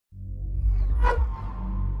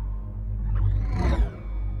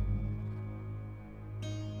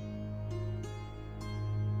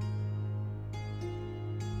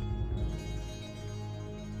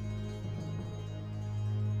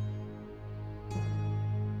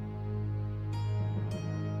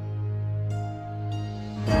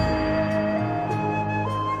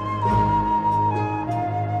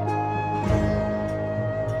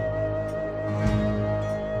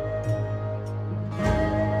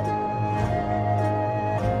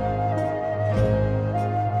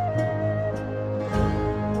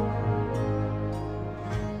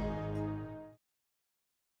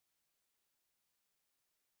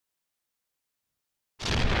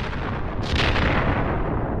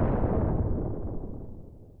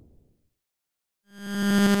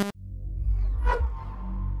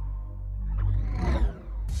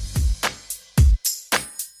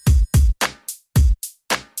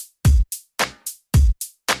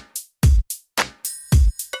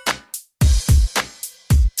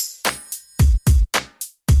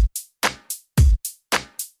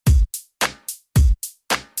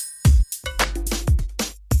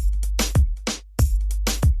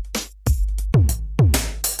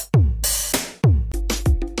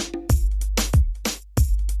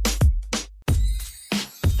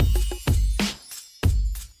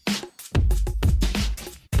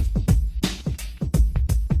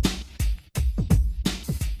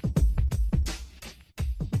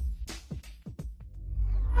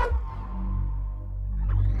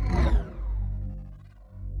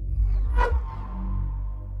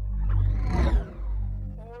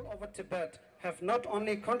Tibet have not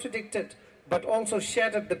only contradicted but also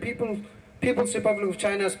shattered the People's Republic of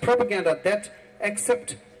China's propaganda that,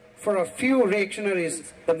 except for a few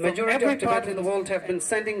reactionaries, the majority of Tibetans in the world have been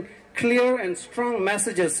sending clear and strong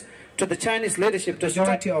messages to the Chinese leadership, the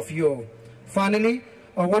majority of you. Finally,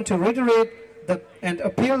 I want to reiterate and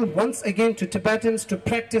appeal once again to Tibetans to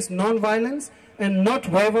practice non-violence and not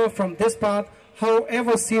waver from this path,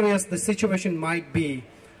 however serious the situation might be.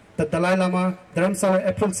 The Dalai Lama, Dharamsala,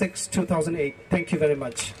 April 6, 2008. Thank you very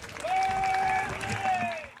much.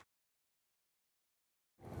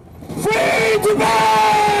 Free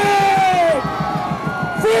Tibet!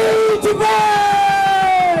 Free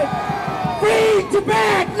Tibet! Free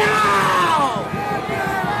Tibet now!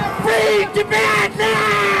 Free Tibet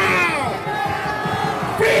now!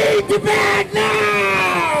 Free Tibet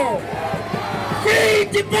now! Free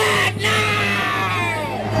Tibet now!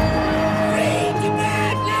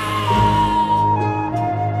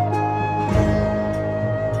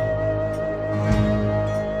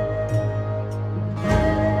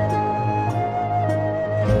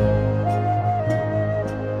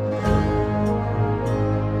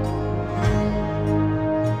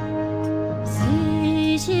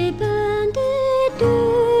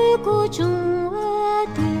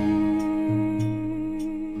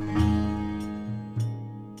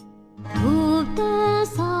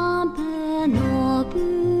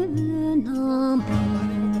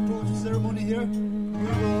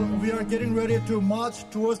 We are getting ready to march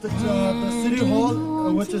towards the city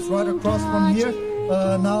hall, which is right across from here.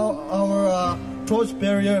 Now our torch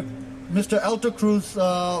bearer, Mr. Alto Cruz,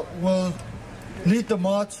 will lead the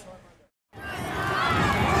march.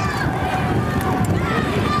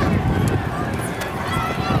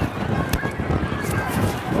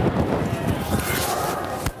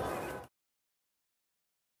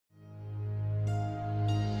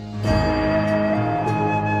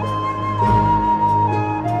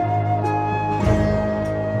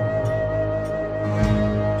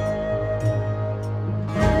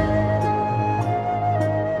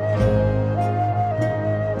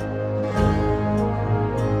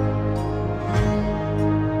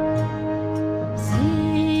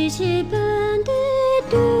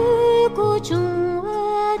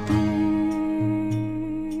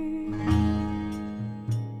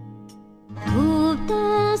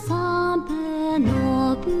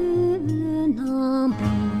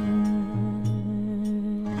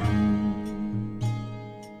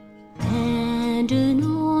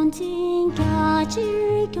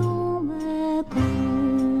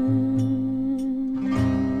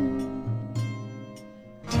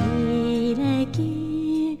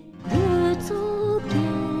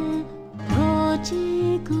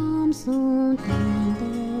 Comes on.